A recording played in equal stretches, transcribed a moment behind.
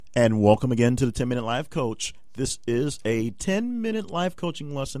And welcome again to the 10-Minute Life Coach. This is a 10-minute life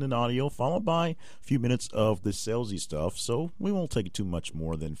coaching lesson in audio, followed by a few minutes of the salesy stuff. So we won't take too much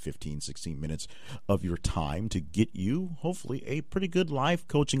more than 15, 16 minutes of your time to get you, hopefully, a pretty good life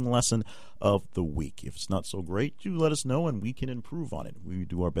coaching lesson of the week. If it's not so great, you let us know and we can improve on it. We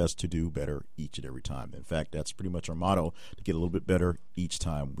do our best to do better each and every time. In fact, that's pretty much our motto, to get a little bit better each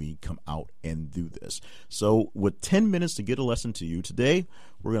time we come out and do this. So with 10 minutes to get a lesson to you, today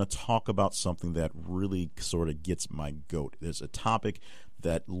we're going to talk about something that really sort of gets my goat. There's a topic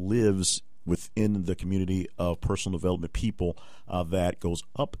that lives within the community of personal development people that goes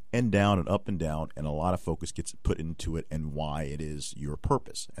up and down and up and down, and a lot of focus gets put into it and why it is your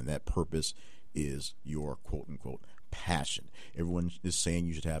purpose. And that purpose is your quote-unquote passion. Everyone is saying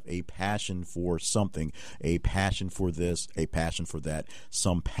you should have a passion for something, a passion for this, a passion for that,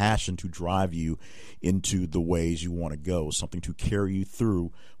 some passion to drive you into the ways you want to go, something to carry you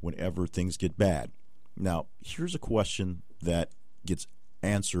through whenever things get bad. Now, here's a question that gets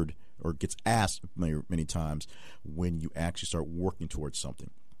answered or gets asked many times when you actually start working towards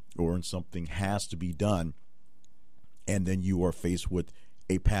something, or when something has to be done and then you are faced with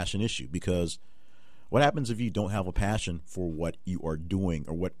a passion issue. Because what happens if you don't have a passion for what you are doing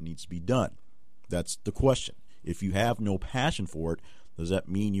or what needs to be done? That's the question. If you have no passion for it, does that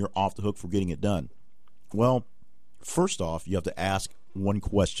mean you're off the hook for getting it done? Well, first off, you have to ask one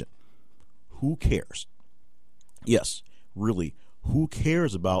question. Who cares? Yes, really, who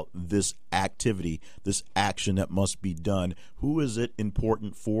cares about this activity, this action that must be done? Who is it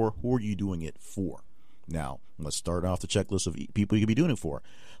important for? Who are you doing it for? Now, let's start off the checklist of people you could be doing it for.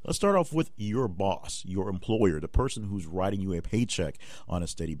 Let's start off with your boss, your employer, the person who's writing you a paycheck on a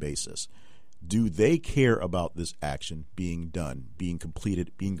steady basis. Do they care about this action being done, being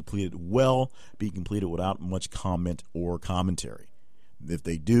completed well, being completed without much comment or commentary? If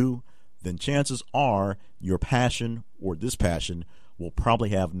they do, then chances are your passion or this passion will probably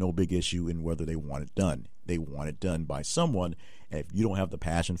have no big issue in whether they want it done. They want it done by someone, and if you don't have the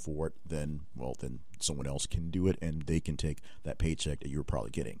passion for it, then someone else can do it and they can take that paycheck that you're probably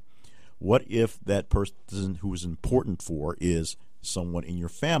getting. What if that person who is important for is someone in your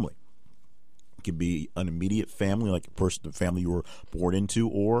family? It could be an immediate family, like the family you were born into,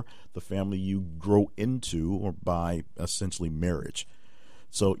 or the family you grow into, or by essentially marriage.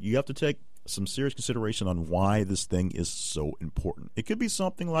 So you have to take some serious consideration on why this thing is so important. It could be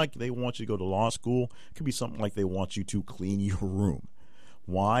something like they want you to go to law school. It could be something like they want you to clean your room.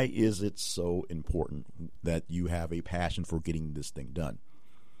 Why is it so important that you have a passion for getting this thing done?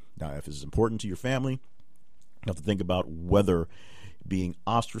 Now, if it's important to your family, you have to think about whether being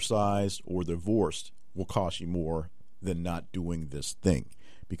ostracized or divorced will cost you more than not doing this thing.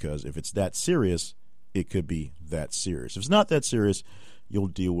 Because if it's that serious, it could be that serious. If it's not that serious, you'll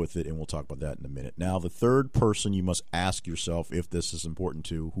deal with it, and we'll talk about that in a minute. Now, the third person you must ask yourself if this is important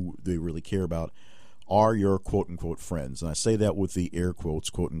to, who they really care about, are your quote-unquote friends. And I say that with the air quotes,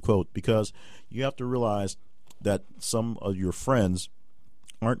 quote-unquote, because you have to realize that some of your friends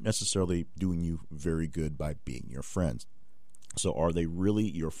aren't necessarily doing you very good by being your friends. So are they really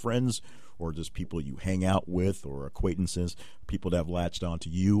your friends, or just people you hang out with, or acquaintances, people that have latched onto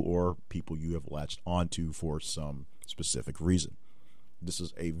you, or people you have latched onto for some specific reason? This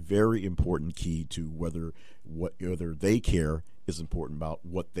is a very important key to whether they care is important about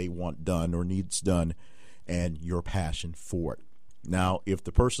what they want done or needs done, and your passion for it. Now, if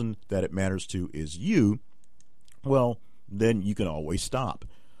the person that it matters to is you, well, then you can always stop,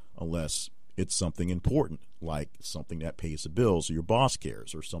 unless it's something important, like something that pays the bills, or your boss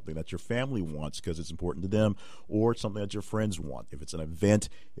cares, or something that your family wants because it's important to them, or something that your friends want. If it's an event,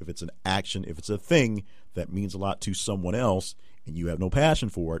 if it's an action, if it's a thing that means a lot to someone else and you have no passion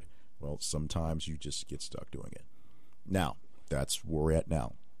for it, well, sometimes you just get stuck doing it. Now, that's where we're at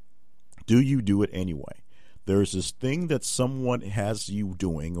now. Do you do it anyway? There's this thing that someone has you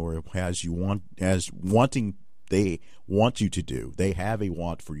doing, or they want you to do. They have a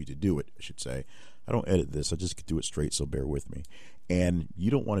want for you to do it, I should say. I don't edit this. I just do it straight, so bear with me. And you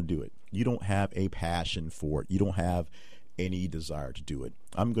don't want to do it. You don't have a passion for it. You don't have any desire to do it.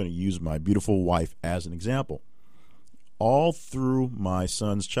 I'm going to use my beautiful wife as an example. All through my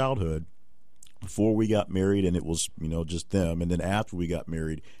son's childhood, before we got married and it was, just them, and then after we got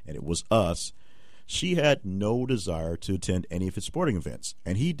married and it was us, she had no desire to attend any of his sporting events.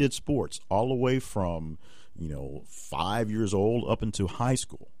 And he did sports all the way from, 5 years old up into high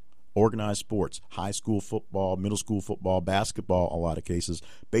school. Organized sports, high school football, middle school football, basketball, a lot of cases,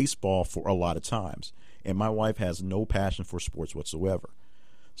 baseball for a lot of times. And my wife has no passion for sports whatsoever.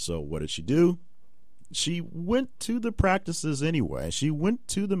 So what did she do? she went to the practices anyway. She went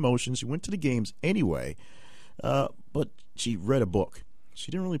to the motions. She went to the games anyway. But she read a book.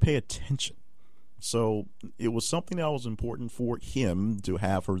 She didn't really pay attention. So it was something that was important for him to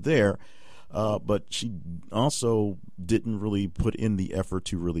have her there. But she also didn't really put in the effort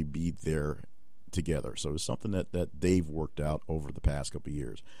to really be there together. So it's something that they've worked out over the past couple of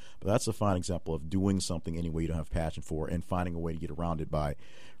years. But that's a fine example of doing something anyway you don't have passion for and finding a way to get around it by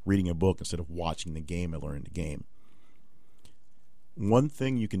reading a book instead of watching the game and learning the game. One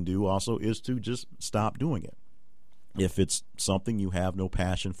thing you can do also is to just stop doing it. If it's something you have no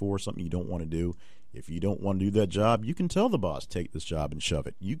passion for, something you don't want to do, if you don't want to do that job, you can tell the boss, take this job and shove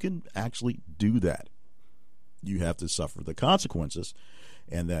it. You can actually do that. You have to suffer the consequences,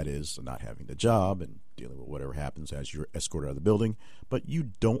 and that is not having the job and dealing with whatever happens as you're escorted out of the building, but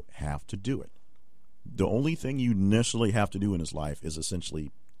you don't have to do it. The only thing you necessarily have to do in this life is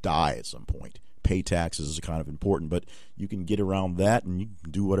essentially die at some point. Pay taxes is kind of important, but you can get around that and you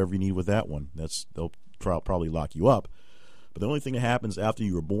can do whatever you need with that one. They'll probably lock you up. But the only thing that happens after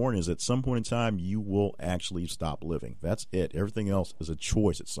you were born is at some point in time you will actually stop living. That's it. Everything else is a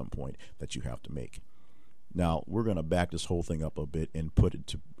choice at some point that you have to make. Now, we're going to back this whole thing up a bit and put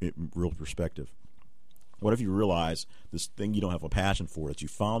it in real perspective. What if you realize this thing you don't have a passion for that you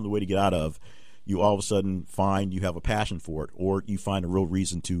found the way to get out of, you all of a sudden find you have a passion for it, or you find a real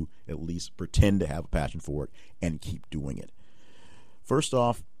reason to at least pretend to have a passion for it and keep doing it? First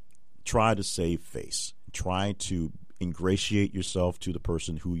off, try to save face. Try to ingratiate yourself to the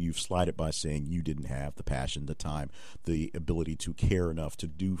person who you've slighted by saying you didn't have the passion, the time, the ability to care enough to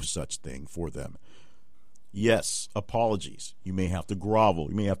do such thing for them. Yes, apologies. You may have to grovel.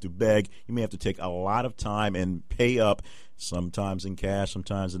 You may have to beg. You may have to take a lot of time and pay up, sometimes in cash,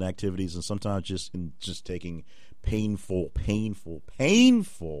 sometimes in activities, and sometimes just taking painful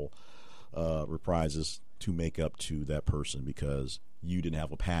reprises to make up to that person because you didn't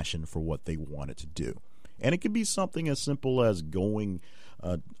have a passion for what they wanted to do. And it could be something as simple as going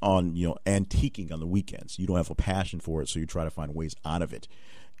on, antiquing on the weekends. You don't have a passion for it, so you try to find ways out of it.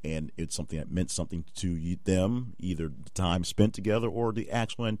 And it's something that meant something to them, either the time spent together or the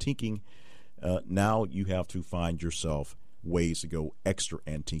actual antiquing. Now you have to find yourself ways to go extra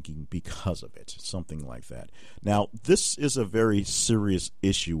antiquing because of it, something like that. Now, this is a very serious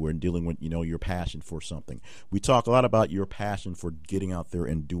issue when dealing with, your passion for something. We talk a lot about your passion for getting out there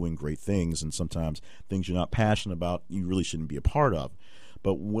and doing great things, and sometimes things you're not passionate about, you really shouldn't be a part of.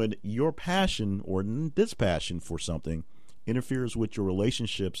 But when your passion or dispassion for something interferes with your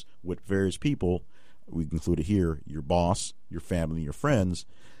relationships with various people, we include it here, your boss, your family, your friends,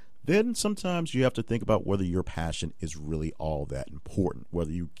 then sometimes you have to think about whether your passion is really all that important,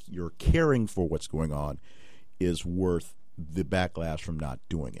 whether your caring for what's going on is worth the backlash from not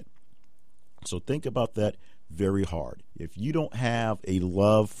doing it. So think about that very hard. If you don't have a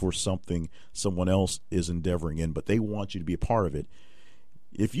love for something someone else is endeavoring in, but they want you to be a part of it,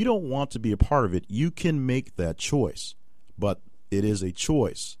 if you don't want to be a part of it, you can make that choice. But it is a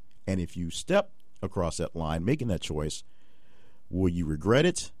choice. And if you step across that line, making that choice, will you regret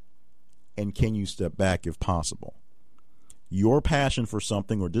it? And can you step back if possible? Your passion for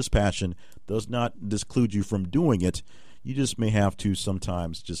something or dispassion does not disclude you from doing it. You just may have to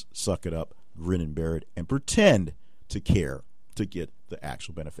sometimes just suck it up, grin and bear it, and pretend to care to get the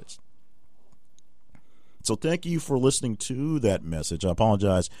actual benefits. So thank you for listening to that message. I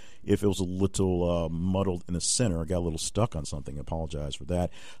apologize if it was a little muddled in the center. I got a little stuck on something. I apologize for that.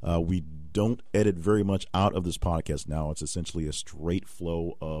 We don't edit very much out of this podcast now. It's essentially a straight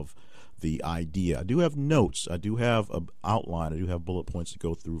flow of the idea. I do have notes. I do have an outline. I do have bullet points to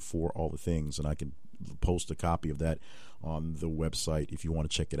go through for all the things, and I can post a copy of that on the website if you want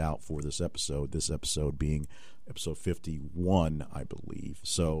to check it out for this episode. This episode being episode 51, I believe.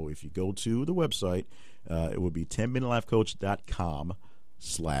 So if you go to the website, it would be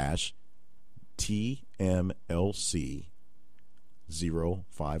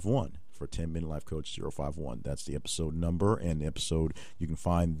 10minutelifecoach.com/TMLC051 for 10 Minute Life Coach 051. That's the episode number and the episode you can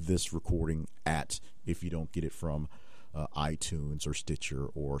find this recording at if you don't get it from iTunes or Stitcher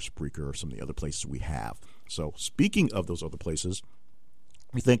or Spreaker or some of the other places we have. So speaking of those other places,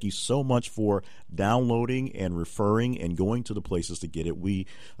 we thank you so much for downloading and referring and going to the places to get it. We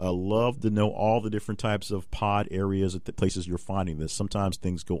love to know all the different types of pod areas at the places you're finding this. Sometimes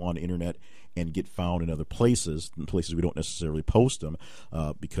things go on the internet and get found in other places we don't necessarily post them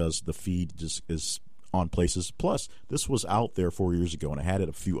because the feed just is on places. Plus, this was out there 4 years ago, and I had it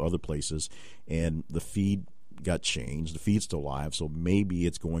a few other places, and the feed got changed. The feed's still live, so maybe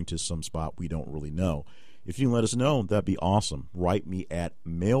it's going to some spot we don't really know. If you can let us know, that'd be awesome. Write me at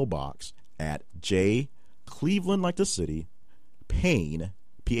mailbox at J Cleveland, like the city, Payne,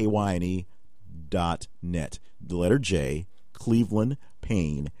 Payne .net. The letter J, Cleveland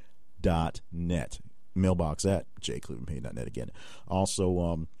Payne .net. Mailbox at jclevelandpayne.net again. Also,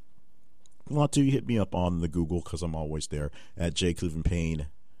 want to hit me up on the Google, because I'm always there, at jclevelandpayne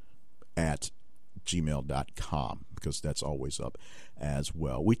at gmail.com, because that's always up as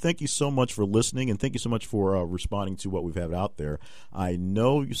well. We thank you so much for listening, and thank you so much for responding to what we've had out there. I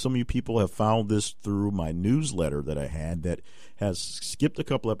know some of you people have found this through my newsletter that I had that has skipped a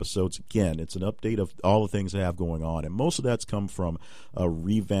couple episodes. Again, it's an update of all the things I have going on, and most of that's come from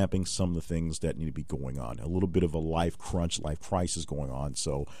revamping some of the things that need to be going on. A little bit of a life crunch, life crisis going on,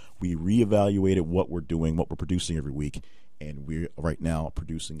 so we reevaluated what we're doing, what we're producing every week, and we're right now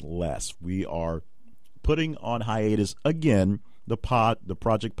producing less. We are putting on hiatus again the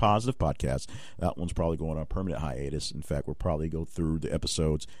Project Positive podcast. That one's probably going on permanent hiatus. In fact, we'll probably go through the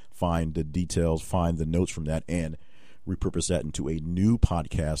episodes, find the details, find the notes from that, and repurpose that into a new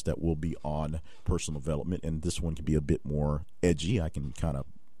podcast that will be on personal development. And this one can be a bit more edgy. I can kind of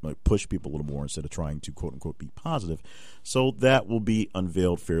push people a little more instead of trying to quote unquote be positive. So that will be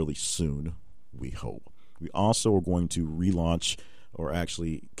unveiled fairly soon, we hope. We also are going to relaunch, or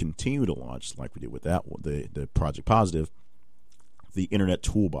actually continue to launch, like we did with that one, the Project Positive, the Internet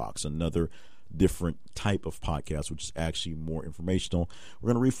Toolbox, another different type of podcast, which is actually more informational.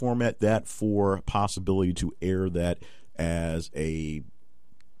 We're going to reformat that for possibility to air that as a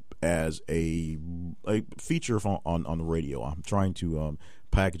feature on the radio. I'm trying to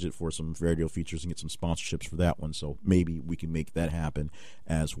package it for some radio features and get some sponsorships for that one, so maybe we can make that happen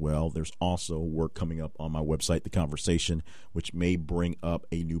as well. There's also work coming up on my website, The Conversation, which may bring up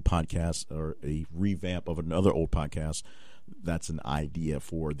a new podcast or a revamp of another old podcast. That's an idea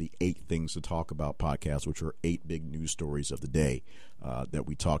for the 8 Things to Talk About podcast, which are 8 big news stories of the day that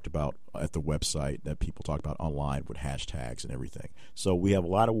we talked about at the website, that people talk about online with hashtags and everything. So we have a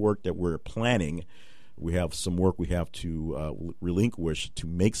lot of work that we're planning. We have some work we have to relinquish to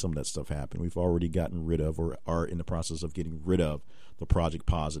make some of that stuff happen. We've already gotten rid of, or are in the process of getting rid of, the Project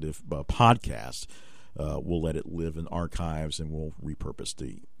Positive podcast. We'll let it live in archives, and we'll repurpose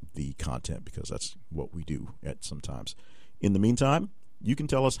the content, because that's what we do at sometimes. In the meantime, you can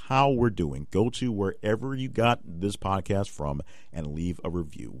tell us how we're doing. Go to wherever you got this podcast from and leave a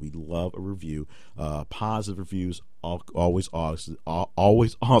review. We love a review. Positive reviews, always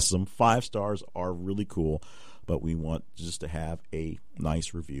awesome. 5 stars are really cool, but we want just to have a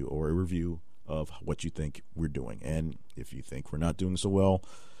nice review, or a review of what you think we're doing. And if you think we're not doing so well,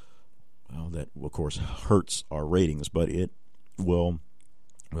 that of course hurts our ratings, but it will.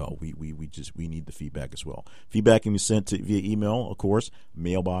 Well, we need the feedback as well. Feedback can be sent via email, of course,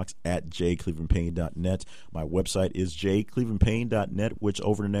 mailbox at jclevelandpayne.net. My website is jclevelandpayne.net, which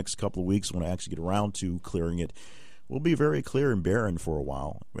over the next couple of weeks, when I actually get around to clearing it, will be very clear and barren for a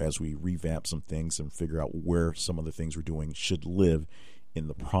while as we revamp some things and figure out where some of the things we're doing should live in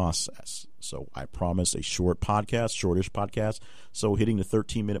the process. So I promise a shortish podcast. So hitting the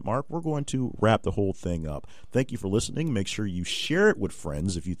 13-minute mark, we're going to wrap the whole thing up. Thank you for listening. Make sure you share it with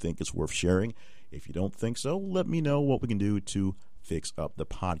friends if you think it's worth sharing. If you don't think so, let me know what we can do to fix up the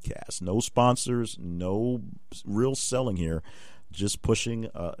podcast. No sponsors, no real selling here. Just pushing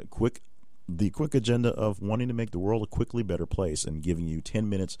the quick agenda of wanting to make the world a quickly better place, and giving you 10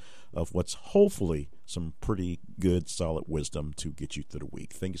 minutes of what's hopefully some pretty good, solid wisdom to get you through the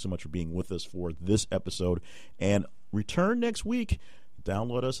week. Thank you so much for being with us for this episode, and return next week.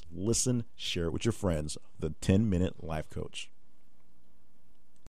 Download us, listen, share it with your friends. The 10-Minute Life Coach.